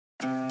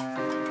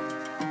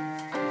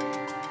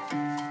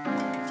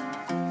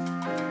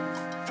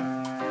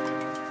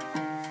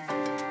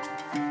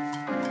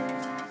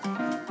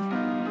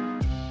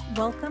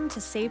Welcome to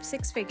Save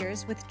Six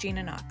Figures with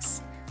Gina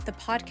Knox, the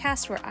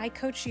podcast where I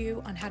coach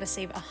you on how to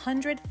save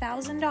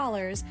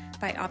 $100,000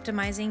 by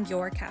optimizing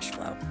your cash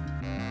flow.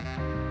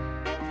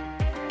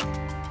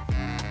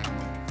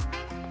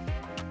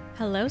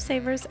 Hello,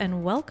 savers,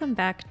 and welcome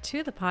back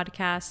to the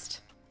podcast.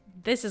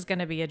 This is going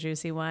to be a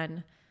juicy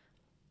one.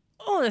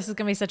 Oh, this is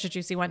going to be such a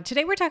juicy one.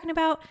 Today, we're talking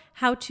about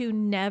how to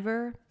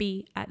never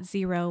be at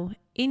zero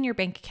in your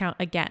bank account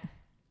again.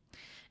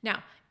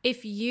 Now,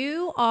 if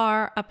you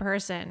are a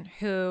person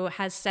who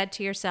has said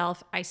to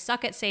yourself, I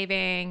suck at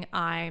saving,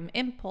 I'm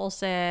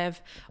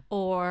impulsive,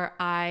 or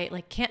I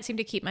can't seem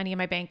to keep money in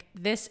my bank,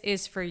 this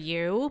is for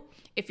you.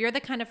 If you're the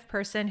kind of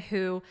person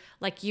who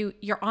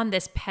you're on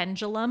this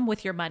pendulum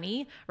with your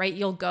money, right?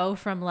 You'll go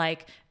from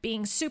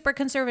being super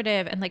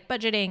conservative and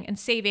budgeting and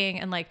saving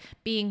and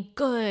being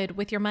good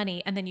with your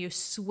money, and then you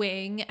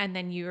swing and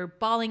then you're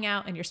balling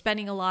out and you're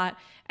spending a lot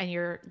and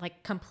you're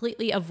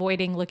completely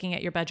avoiding looking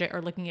at your budget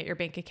or looking at your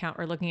bank account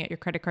or looking at your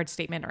credit card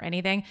statement or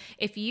anything.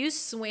 If you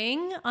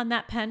swing on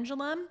that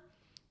pendulum,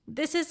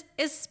 this is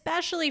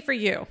especially for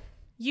you.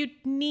 You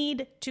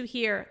need to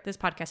hear this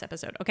podcast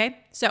episode, okay?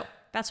 So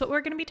that's what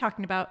we're going to be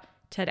talking about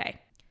today.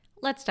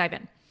 Let's dive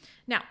in.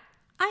 Now,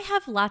 I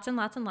have lots and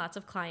lots and lots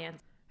of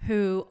clients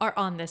who are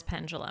on this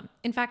pendulum.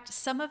 In fact,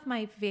 some of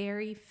my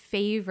very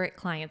favorite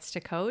clients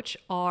to coach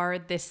are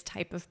this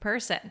type of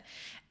person.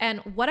 And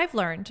what I've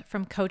learned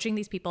from coaching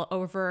these people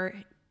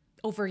over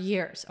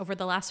years, over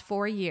the last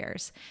 4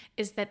 years,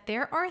 is that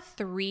there are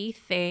 3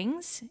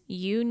 things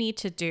you need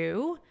to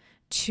do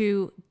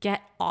to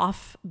get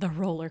off the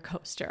roller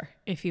coaster,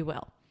 if you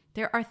will.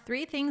 There are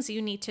 3 things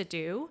you need to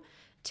do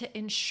to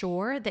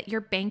ensure that your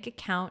bank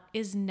account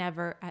is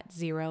never at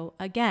zero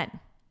again.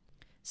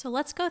 So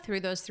let's go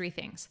through those 3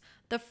 things.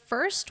 The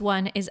first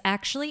one is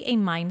actually a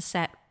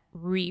mindset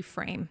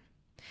reframe.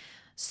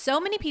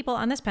 So many people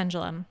on this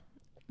pendulum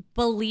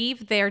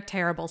believe they're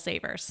terrible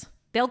savers.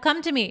 They'll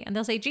come to me and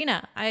they'll say,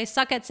 Gina, I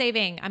suck at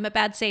saving. I'm a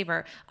bad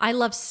saver. I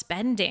love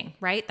spending,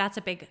 right? That's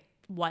a big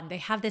one. They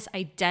have this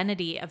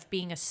identity of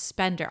being a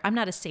spender. I'm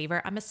not a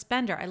saver. I'm a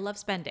spender. I love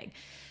spending.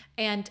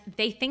 And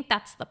they think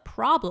that's the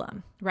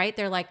problem, right?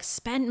 They're like,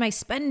 my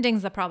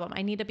spending's the problem.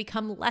 I need to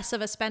become less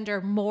of a spender,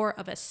 more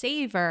of a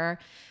saver.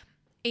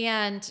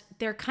 And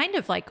they're kind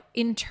of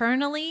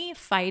internally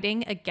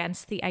fighting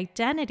against the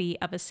identity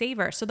of a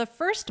saver. So the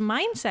first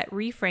mindset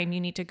reframe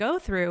you need to go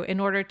through in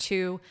order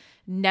to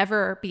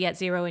never be at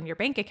zero in your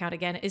bank account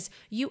again is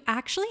you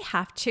actually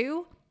have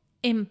to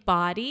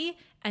embody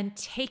and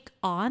take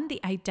on the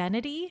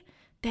identity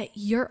that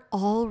you're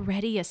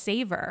already a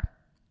saver.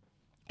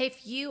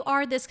 If you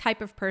are this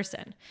type of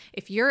person,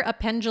 if you're a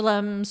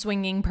pendulum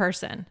swinging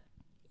person,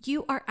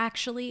 you are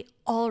actually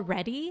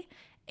already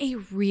a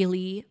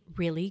really,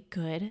 really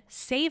good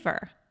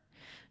saver.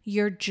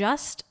 You're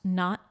just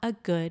not a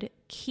good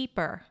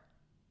keeper.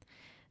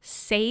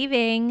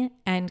 Saving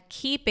and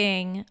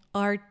keeping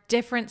are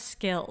different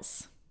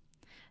skills.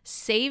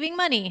 Saving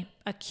money,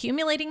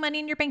 accumulating money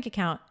in your bank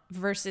account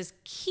versus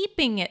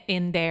keeping it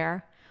in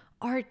there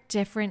are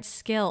different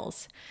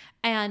skills.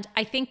 And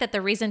I think that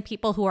the reason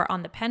people who are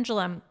on the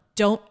pendulum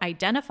don't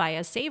identify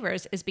as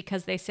savers is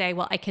because they say,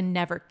 well, I can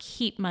never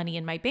keep money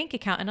in my bank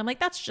account. And I'm like,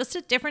 that's just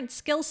a different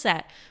skill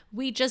set.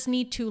 We just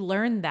need to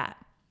learn that.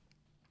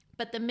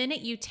 But the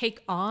minute you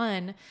take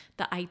on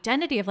the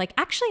identity of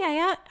actually,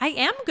 I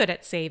am good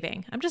at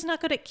saving, I'm just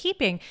not good at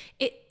keeping,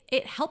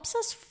 it helps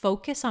us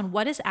focus on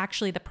what is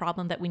actually the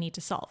problem that we need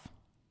to solve,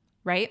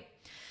 right?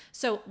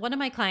 So one of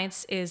my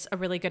clients is a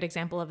really good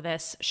example of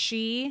this.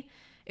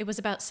 It was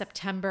about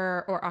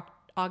September or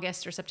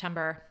August or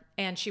September.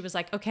 And she was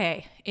like,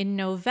 okay, in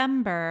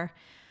November,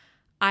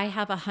 I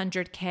have a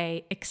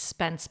 $100K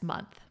expense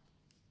month.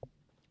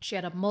 She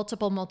had a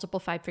multiple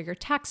 5-figure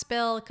tax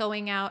bill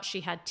going out.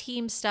 She had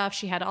team stuff.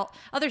 She had all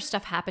other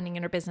stuff happening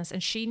in her business.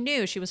 And she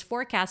knew, she was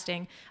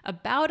forecasting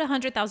about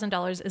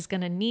 $100,000 is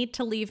going to need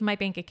to leave my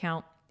bank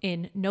account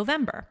in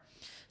November.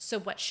 So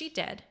what she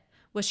did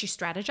was she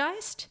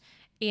strategized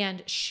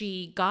and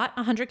she got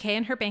 $100K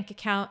in her bank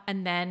account.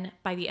 And then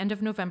by the end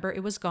of November,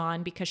 it was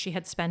gone because she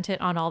had spent it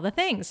on all the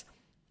things.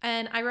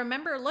 And I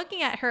remember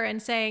looking at her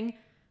and saying,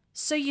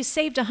 so you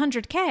saved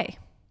 $100K.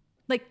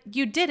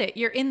 You did it.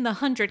 You're in the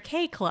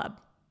 100K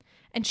club.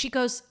 And she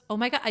goes, oh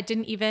my God, I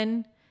didn't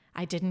even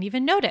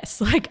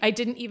notice. I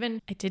didn't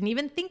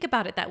even think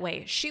about it that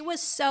way. She was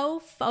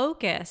so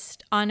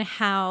focused on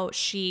how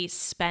she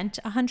spent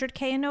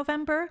 $100K in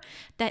November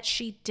that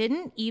she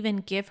didn't even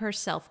give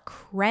herself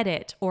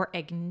credit or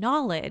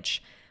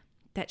acknowledge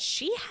that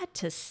she had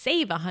to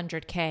save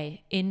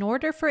 $100K in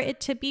order for it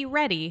to be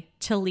ready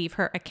to leave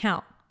her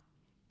account,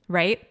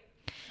 right?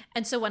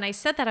 And so when I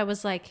said that, I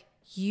was like,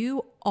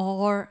 you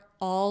are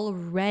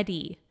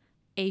already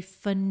a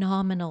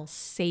phenomenal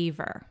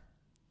saver.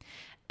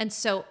 And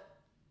so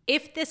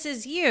if this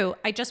is you,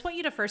 I just want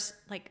you to first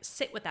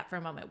sit with that for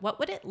a moment. What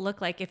would it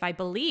look like if I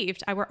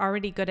believed I were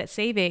already good at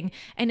saving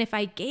and if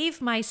I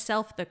gave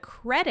myself the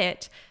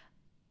credit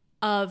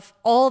of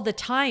all the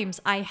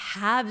times I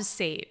have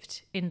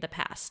saved in the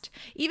past,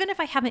 even if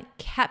I haven't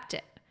kept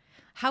it?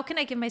 How can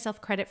I give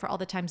myself credit for all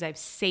the times I've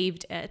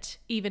saved it,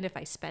 even if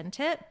I spent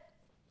it?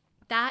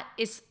 That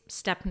is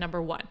step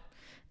number one,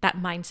 that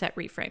mindset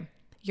reframe.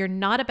 You're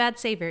not a bad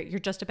saver, you're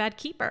just a bad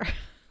keeper.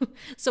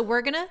 So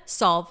we're going to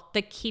solve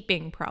the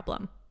keeping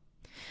problem.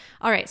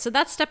 All right, so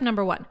that's step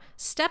number one.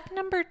 Step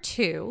number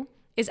two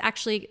is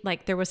actually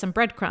like there was some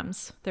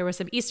breadcrumbs. There were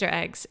some Easter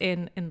eggs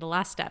in the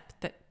last step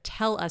that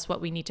tell us what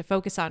we need to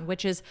focus on,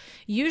 which is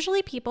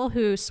usually people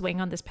who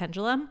swing on this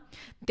pendulum,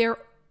 they're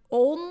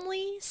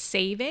only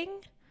saving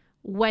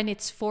when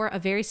it's for a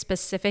very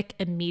specific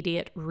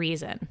immediate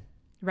reason,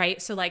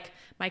 right? So like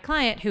my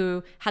client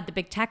who had the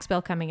big tax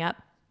bill coming up,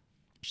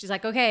 she's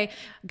like, okay,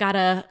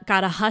 gotta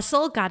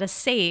hustle, gotta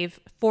save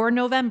for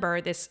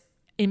November, this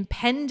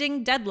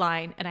impending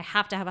deadline, and I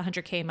have to have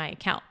 100K in my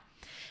account.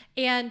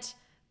 And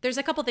there's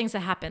a couple things that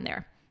happen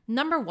there.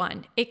 Number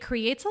one, it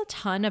creates a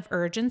ton of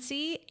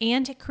urgency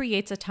and it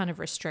creates a ton of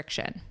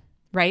restriction,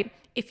 right?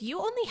 If you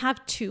only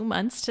have 2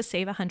 months to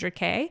save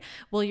 100K,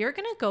 well, you're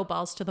going to go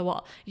balls to the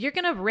wall. You're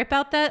going to rip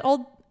out that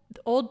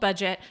old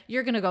budget.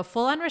 You're going to go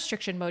full on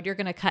restriction mode. You're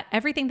going to cut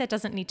everything that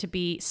doesn't need to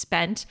be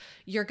spent.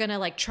 You're going to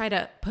like try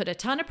to put a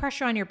ton of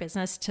pressure on your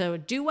business to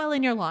do well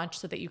in your launch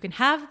so that you can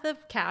have the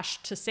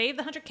cash to save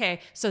the 100K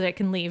so that it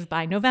can leave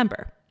by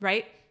November,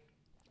 right?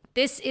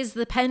 This is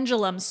the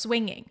pendulum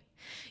swinging.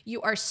 You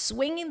are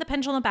swinging the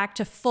pendulum back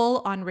to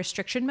full on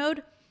restriction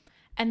mode.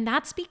 And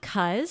that's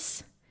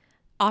because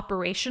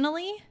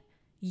operationally,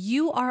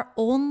 you are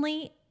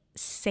only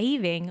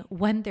saving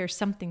when there's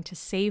something to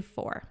save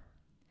for.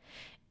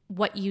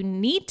 What you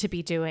need to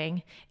be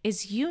doing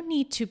is you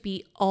need to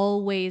be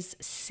always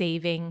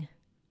saving,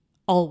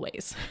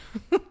 always.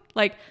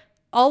 Like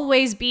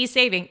always be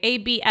saving,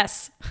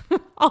 ABS,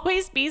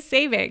 always be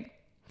saving.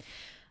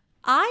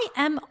 I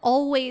am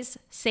always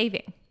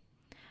saving.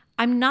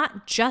 I'm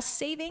not just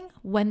saving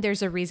when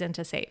there's a reason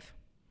to save,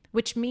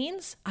 which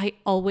means I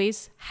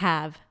always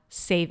have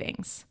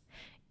savings,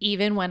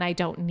 even when I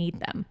don't need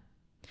them.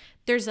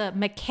 There's a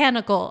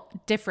mechanical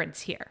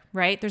difference here,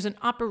 right? There's an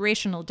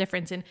operational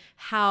difference in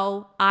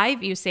how I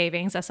view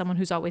savings as someone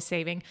who's always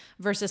saving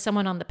versus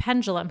someone on the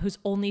pendulum who's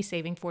only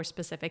saving for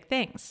specific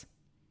things.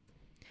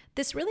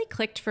 This really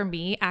clicked for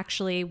me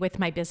actually with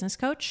my business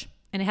coach,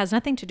 and it has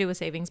nothing to do with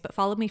savings, but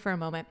follow me for a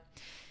moment.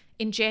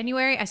 In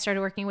January, I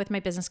started working with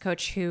my business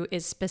coach who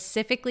is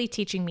specifically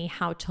teaching me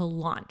how to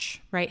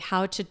launch, right?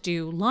 How to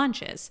do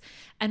launches.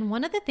 And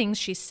one of the things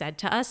she said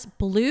to us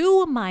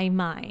blew my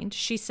mind.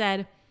 She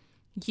said,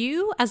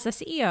 you as the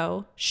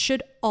CEO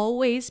should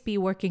always be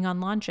working on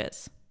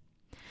launches.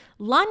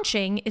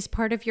 Launching is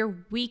part of your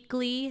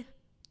weekly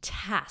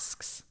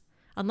tasks.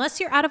 Unless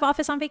you're out of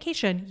office on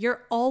vacation,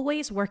 you're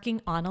always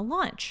working on a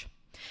launch.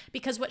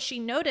 Because what she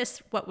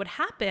noticed, what would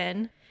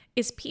happen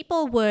is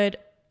people would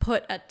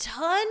put a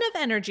ton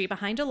of energy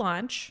behind a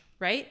launch,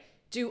 right?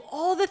 Do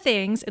all the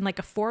things in like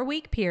a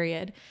 4-week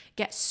period,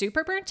 get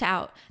super burnt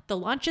out. The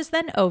launch is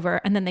then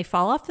over and then they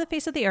fall off the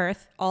face of the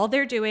earth. All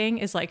they're doing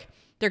is like,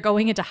 they're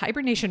going into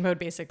hibernation mode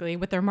basically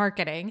with their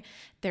marketing.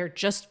 They're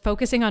just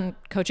focusing on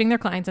coaching their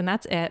clients and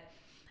that's it.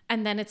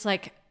 And then it's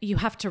like you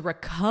have to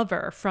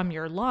recover from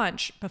your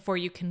launch before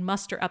you can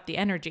muster up the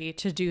energy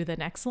to do the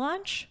next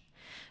launch.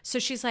 So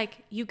she's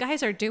like, you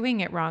guys are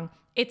doing it wrong.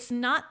 It's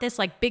not this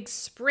like big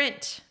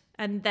sprint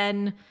and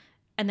then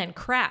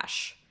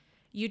crash.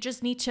 You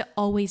just need to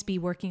always be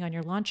working on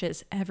your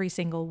launches every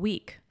single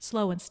week,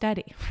 slow and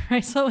steady,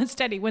 right? Slow and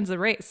steady wins the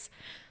race.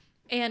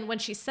 And when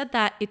she said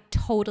that, it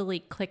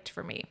totally clicked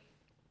for me.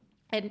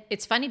 And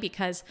it's funny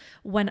because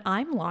when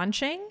I'm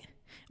launching,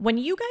 when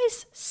you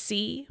guys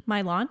see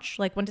my launch,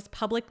 like when it's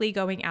publicly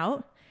going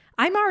out,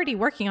 I'm already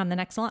working on the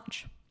next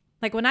launch.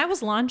 Like when I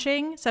was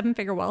launching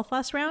 7-Figure Wealth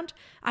last round,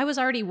 I was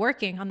already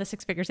working on the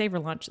 6-Figure Saver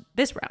launch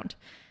this round.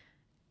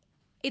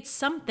 It's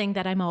something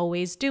that I'm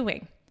always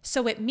doing.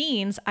 So it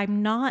means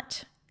I'm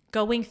not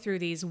going through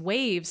these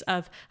waves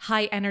of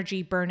high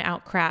energy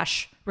burnout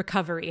crash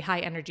recovery, high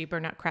energy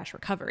burnout crash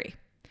recovery.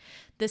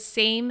 The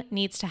same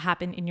needs to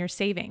happen in your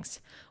savings.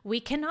 We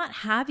cannot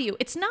have you.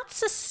 It's not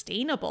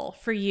sustainable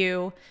for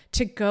you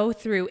to go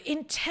through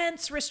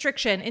intense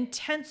restriction,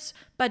 intense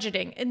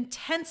budgeting,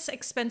 intense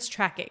expense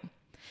tracking,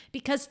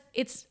 because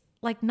it's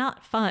like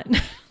not fun.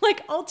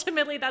 Like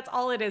ultimately that's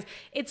all it is.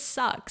 It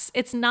sucks.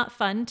 It's not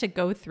fun to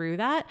go through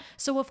that.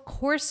 So of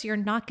course you're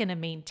not going to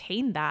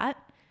maintain that.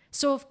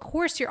 So of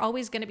course you're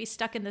always going to be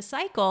stuck in the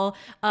cycle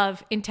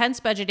of intense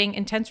budgeting,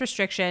 intense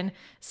restriction,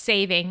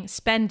 saving,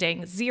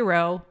 spending,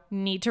 zero,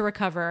 need to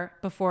recover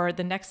before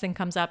the next thing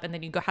comes up and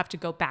then you have to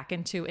go back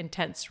into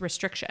intense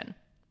restriction.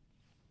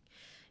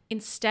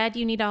 Instead,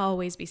 you need to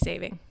always be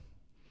saving.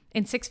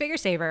 In 6-Figure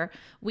Saver,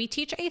 we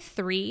teach a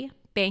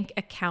 3-bank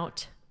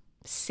account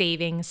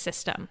saving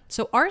system.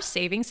 So our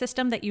saving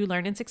system that you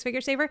learn in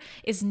 6-Figure Saver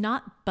is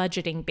not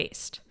budgeting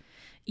based.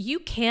 You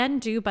can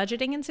do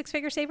budgeting in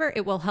 6-Figure Saver.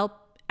 It will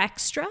help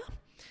extra.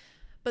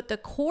 But the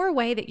core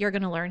way that you're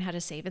going to learn how to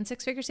save in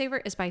 6-Figure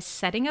Saver is by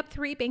setting up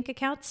 3 bank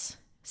accounts,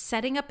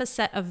 setting up a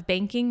set of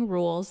banking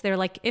rules. They're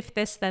like if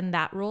this, then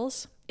that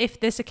rules. if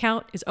this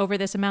account is over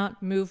this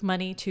amount, move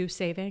money to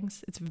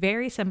savings. It's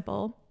very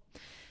simple.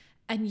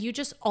 And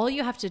all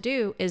you have to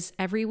do is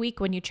every week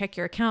when you check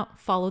your account,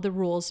 follow the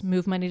rules,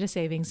 move money to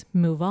savings,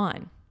 move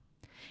on.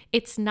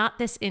 It's not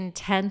this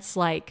intense,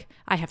 like,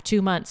 I have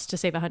 2 months to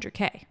save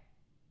 100K.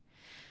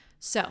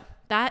 So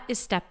that is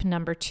step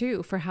number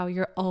 2 for how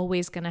you're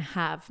always going to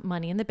have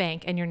money in the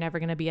bank and you're never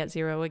going to be at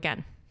zero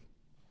again.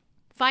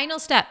 Final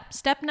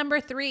step number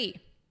 3.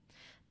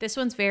 This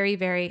one's very,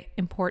 very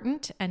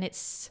important and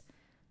it's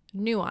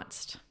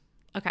nuanced.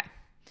 Okay.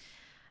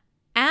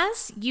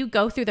 As you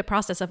go through the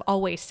process of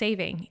always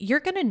saving, you're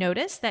going to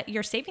notice that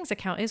your savings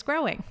account is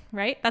growing,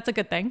 right? That's a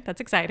good thing.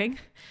 That's exciting.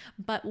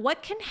 But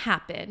what can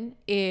happen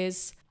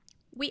is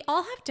we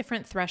all have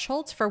different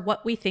thresholds for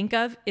what we think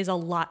of is a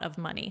lot of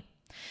money.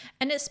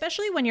 And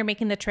especially when you're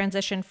making the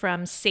transition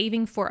from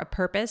saving for a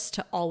purpose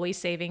to always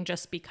saving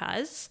just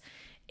because,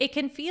 it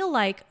can feel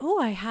like, oh,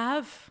 I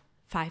have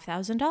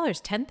 $5,000,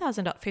 $10,000,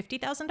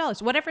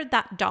 $50,000, whatever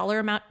that dollar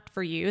amount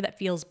for you that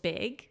feels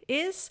big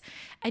is.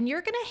 And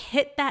you're going to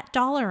hit that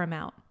dollar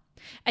amount.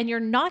 And you're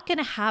not going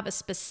to have a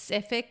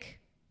specific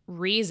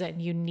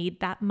reason you need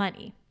that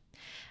money.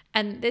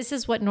 And this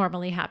is what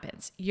normally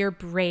happens. Your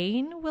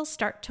brain will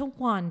start to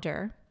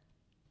wander.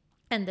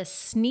 And the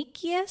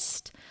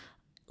sneakiest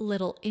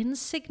little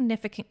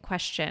insignificant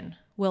question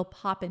will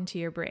pop into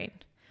your brain,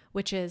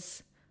 which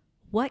is,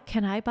 what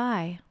can I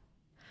buy?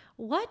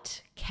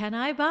 What can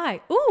I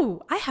buy?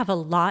 Ooh, I have a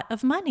lot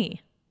of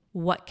money.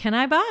 What can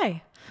I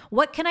buy?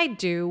 What can I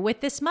do with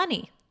this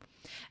money?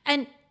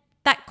 And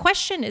that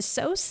question is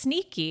so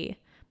sneaky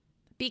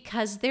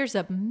because there's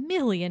a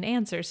million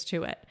answers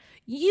to it.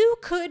 You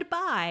could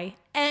buy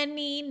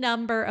any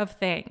number of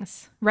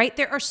things, right?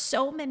 There are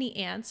so many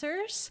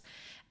answers.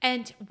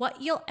 And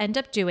what you'll end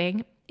up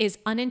doing is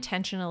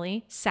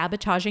unintentionally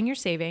sabotaging your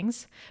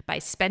savings by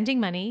spending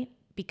money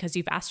because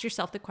you've asked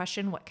yourself the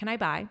question, what can I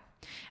buy?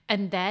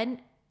 And then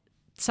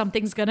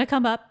something's going to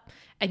come up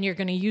and you're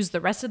going to use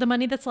the rest of the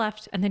money that's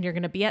left. And then you're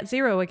going to be at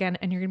zero again.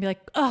 And you're going to be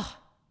like, oh,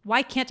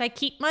 why can't I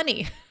keep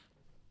money?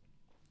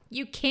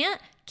 You can't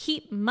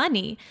keep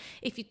money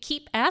if you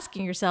keep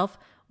asking yourself,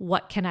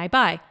 what can I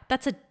buy?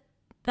 That's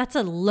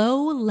a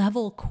low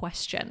level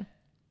question.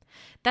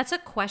 That's a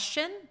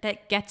question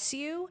that gets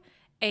you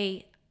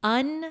a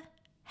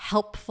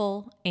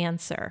unhelpful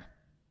answer.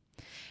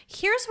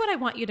 Here's what I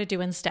want you to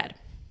do instead.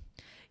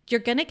 You're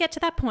going to get to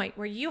that point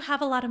where you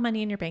have a lot of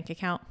money in your bank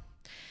account.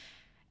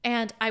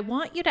 And I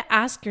want you to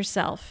ask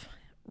yourself,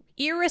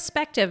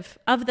 irrespective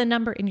of the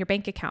number in your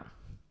bank account,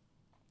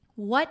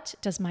 what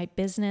does my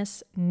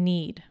business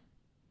need?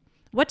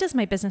 What does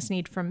my business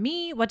need from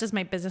me? What does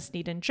my business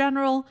need in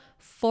general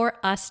for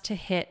us to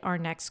hit our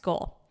next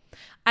goal?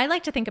 I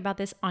like to think about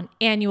this on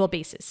annual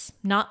basis,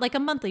 not like a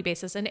monthly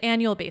basis, an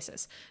annual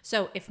basis.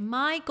 So if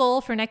my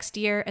goal for next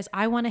year is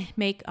I want to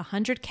make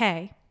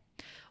 100K,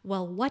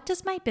 well, what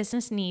does my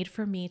business need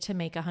for me to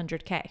make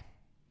 100K?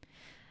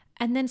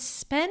 And then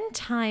spend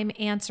time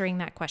answering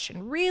that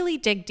question. Really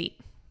dig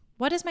deep.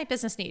 What does my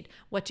business need?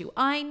 What do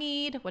I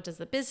need? What does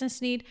the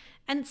business need?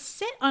 And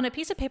sit on a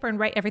piece of paper and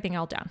write everything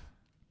all down.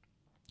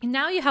 And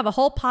now you have a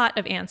whole pot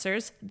of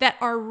answers that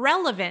are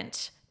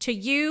relevant to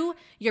you,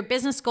 your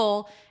business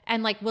goal,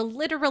 and will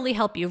literally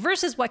help you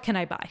versus what can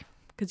I buy?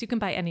 Because you can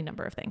buy any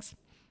number of things.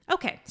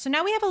 Okay, so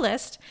now we have a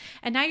list,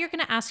 and now you're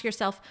going to ask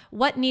yourself,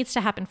 what needs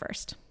to happen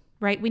first,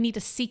 right? We need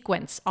to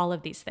sequence all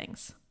of these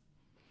things.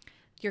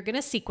 You're going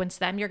to sequence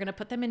them. You're going to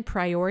put them in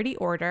priority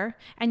order,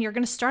 and you're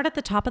going to start at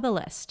the top of the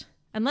list.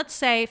 And let's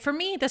say, for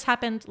me, this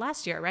happened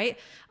last year, right?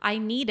 I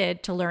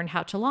needed to learn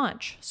how to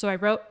launch. So I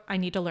wrote, I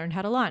need to learn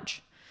how to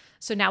launch.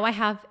 So now I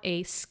have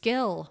a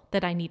skill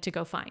that I need to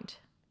go find.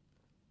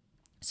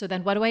 So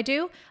then what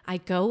do? I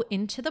go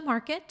into the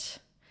market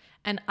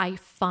and I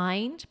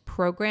find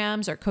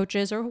programs or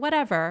coaches or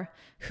whatever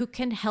who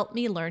can help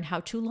me learn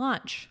how to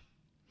launch.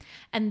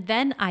 And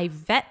then I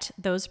vet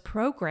those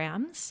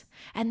programs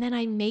and then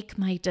I make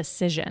my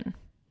decision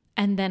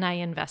and then I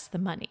invest the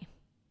money.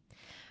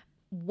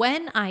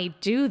 When I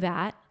do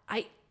that,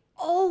 I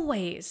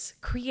always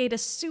create a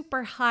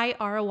super high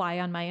ROI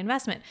on my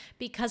investment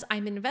because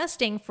I'm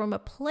investing from a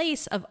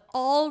place of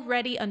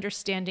already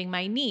understanding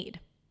my need.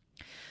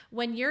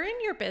 When you're in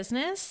your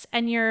business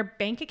and your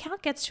bank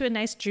account gets to a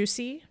nice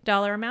juicy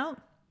dollar amount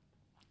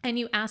and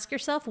you ask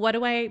yourself,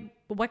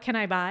 what can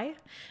I buy?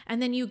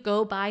 And then you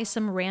go buy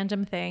some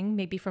random thing,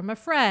 maybe from a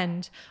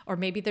friend, or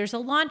maybe there's a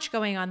launch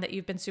going on that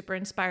you've been super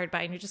inspired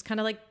by and you just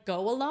kind of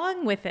go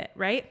along with it,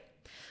 right?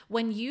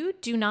 When you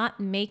do not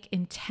make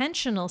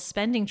intentional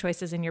spending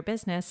choices in your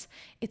business,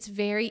 it's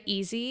very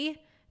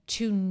easy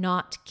to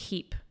not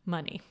keep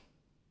money.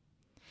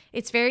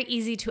 It's very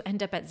easy to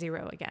end up at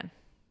zero again.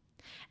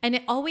 And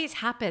it always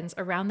happens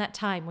around that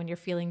time when you're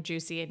feeling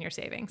juicy in your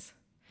savings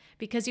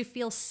because you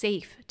feel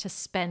safe to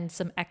spend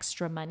some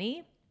extra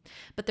money.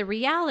 But the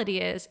reality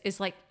is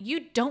you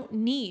don't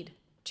need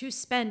to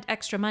spend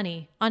extra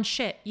money on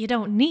shit you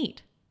don't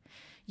need.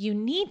 You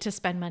need to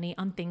spend money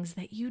on things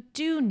that you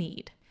do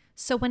need.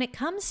 So when it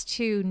comes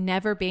to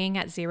never being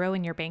at zero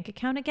in your bank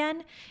account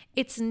again,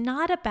 it's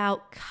not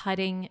about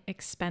cutting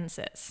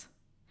expenses.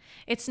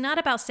 It's not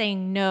about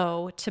saying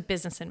no to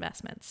business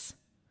investments.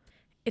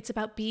 It's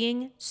about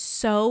being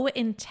so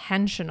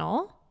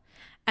intentional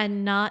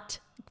and not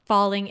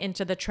falling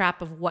into the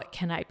trap of what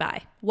can I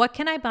buy? What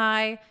can I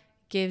buy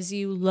gives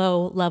you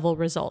low level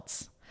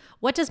results.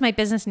 What does my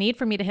business need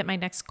for me to hit my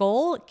next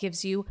goal? It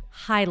gives you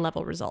high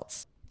level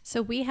results.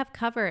 So we have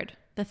covered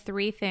the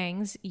 3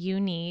 things you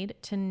need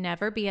to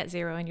never be at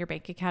zero in your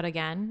bank account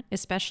again,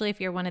 especially if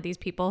you're one of these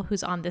people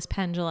who's on this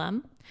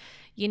pendulum.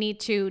 You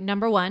need to,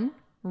 number 1,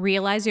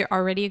 realize you're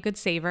already a good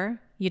saver.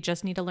 You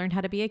just need to learn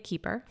how to be a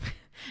keeper.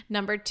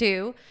 Number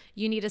 2,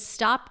 you need to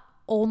stop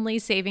only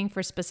saving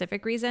for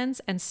specific reasons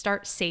and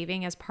start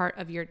saving as part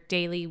of your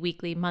daily,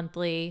 weekly,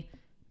 monthly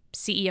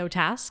CEO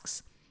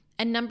tasks.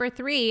 And number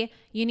 3,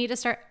 you need to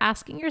start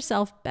asking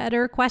yourself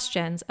better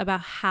questions about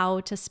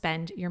how to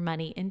spend your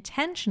money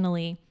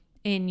intentionally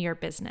in your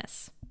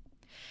business.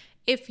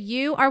 If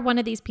you are one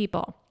of these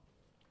people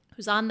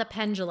who's on the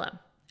pendulum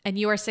and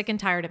you are sick and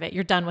tired of it,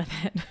 you're done with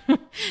it.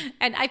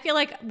 And I feel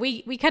like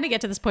we kind of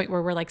get to this point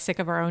where we're like sick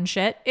of our own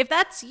shit. If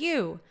that's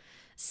you,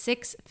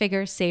 Six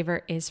Figure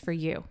Saver is for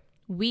you.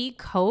 We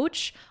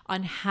coach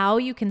on how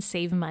you can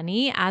save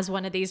money as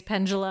one of these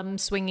pendulum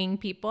swinging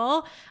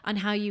people, on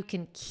how you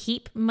can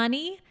keep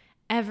money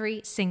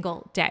every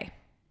single day.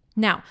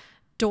 Now,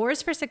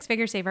 doors for Six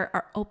Figure Saver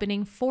are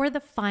opening for the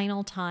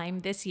final time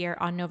this year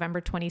on November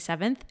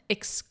 27th,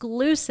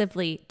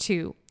 exclusively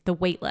to the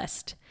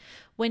waitlist.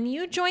 When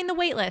you join the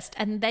waitlist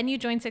and then you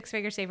join Six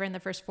Figure Saver in the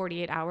first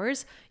 48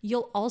 hours,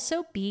 you'll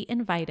also be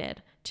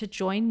invited to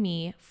join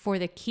me for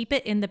the Keep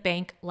It in the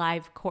Bank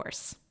live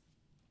course.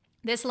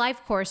 This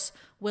live course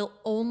will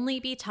only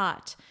be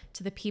taught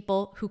to the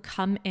people who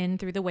come in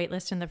through the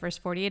waitlist in the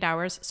first 48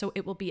 hours. So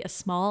it will be a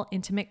small,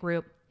 intimate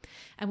group.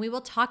 And we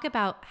will talk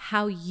about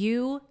how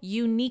you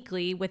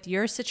uniquely, with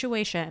your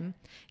situation,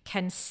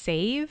 can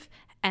save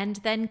and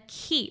then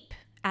keep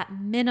at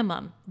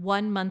minimum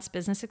 1 month's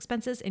business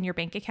expenses in your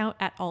bank account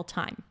at all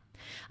time.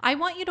 I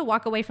want you to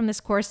walk away from this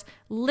course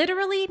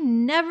literally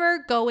never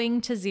going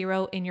to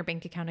zero in your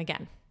bank account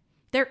again.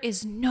 There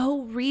is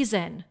no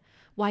reason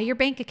why your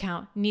bank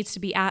account needs to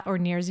be at or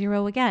near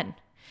zero again.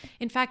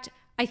 In fact,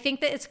 I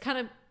think that it's kind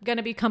of going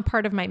to become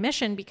part of my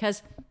mission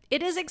because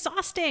it is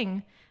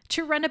exhausting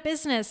to run a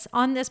business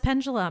on this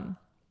pendulum.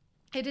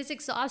 It is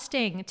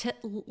exhausting to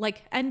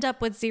end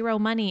up with zero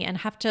money and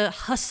have to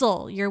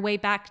hustle your way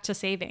back to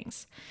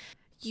savings.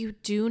 You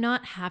do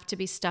not have to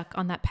be stuck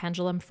on that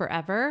pendulum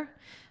forever.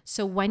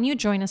 So when you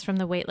join us from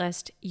the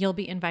waitlist, you'll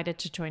be invited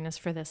to join us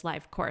for this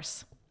live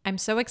course. I'm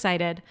so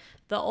excited.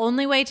 The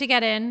only way to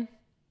get in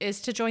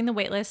is to join the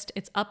waitlist.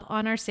 It's up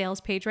on our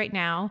sales page right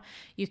now.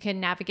 You can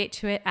navigate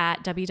to it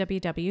at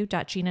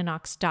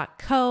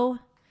www.ginaknox.co.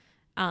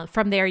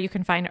 From there, you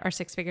can find our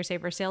Six Figure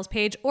Saver sales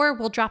page, or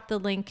we'll drop the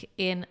link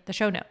in the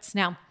show notes.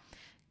 Now,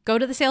 go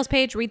to the sales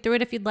page, read through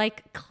it if you'd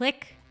like,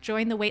 click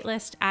join the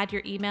waitlist, add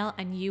your email,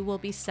 and you will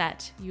be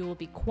set. You will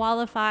be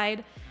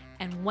qualified.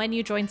 And when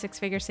you join Six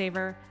Figure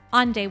Saver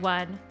on day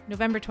 1,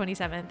 November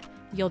 27th,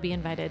 you'll be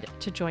invited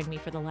to join me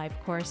for the live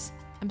course.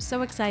 I'm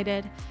so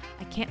excited.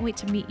 I can't wait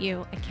to meet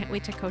you. I can't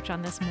wait to coach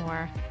on this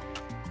more.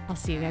 I'll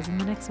see you guys in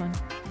the next one.